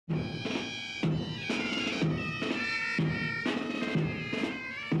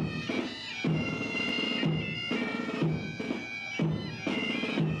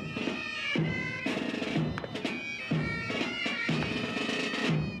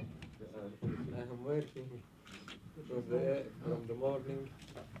I'm working from the morning,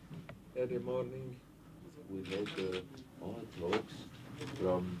 early morning. We had all talks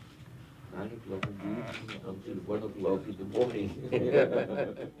from 9 o'clock in the evening until 1 o'clock in the morning.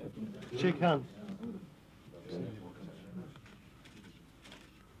 Shake hands.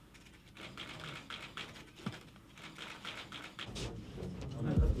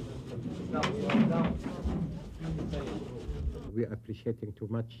 We are appreciating too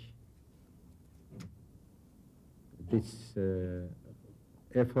much this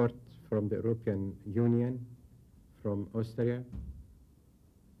effort from the European Union, from Austria,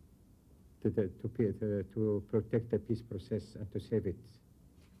 to protect the peace process and to save it.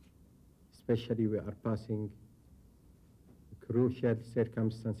 Especially we are passing crucial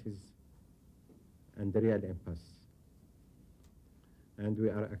circumstances and the real impasse. And we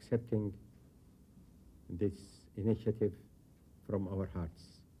are accepting this initiative from our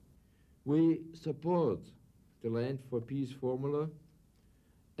hearts. We support the Land for Peace formula,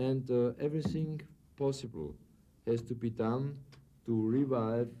 and everything possible has to be done to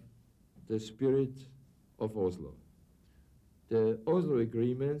revive the spirit of Oslo. The Oslo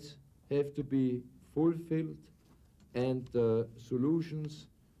agreements have to be fulfilled, and solutions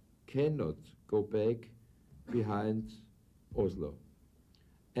cannot go back behind Oslo.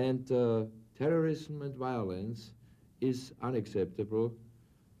 And terrorism and violence is unacceptable,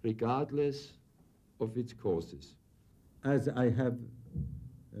 regardless of its causes. As I have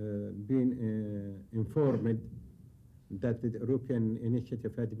been informed that the European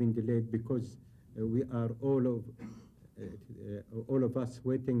initiative had been delayed because we are all of us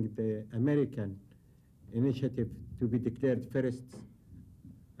waiting the American initiative to be declared first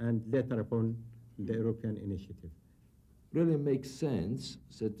and later upon the European initiative. Really makes sense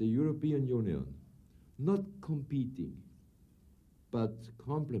that the European Union, not competing, but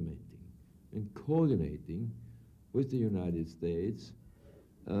complementing and coordinating with the United States,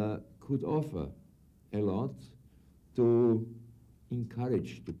 could offer a lot to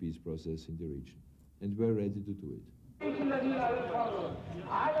encourage the peace process in the region. And we're ready to do it.